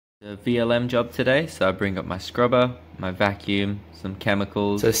The VLM job today, so I bring up my scrubber, my vacuum, some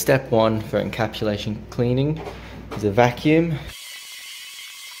chemicals. So step one for encapsulation cleaning is a vacuum.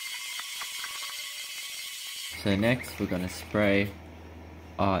 So next we're going to spray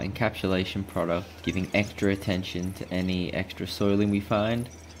our encapsulation product, giving extra attention to any extra soiling we find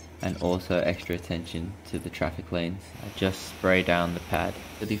and also extra attention to the traffic lanes. I just spray down the pad.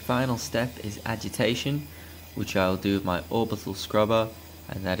 So the final step is agitation, which I'll do with my orbital scrubber,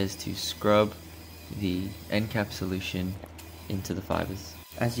 and that is to scrub the Encap solution into the fibers.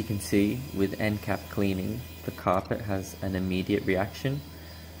 As you can see, with Encap cleaning, the carpet has an immediate reaction,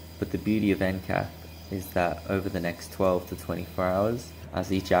 but the beauty of Encap is that over the next 12 to 24 hours,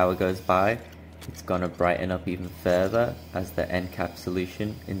 as each hour goes by, it's going to brighten up even further as the Encap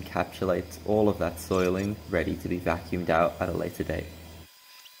solution encapsulates all of that soiling ready to be vacuumed out at a later date.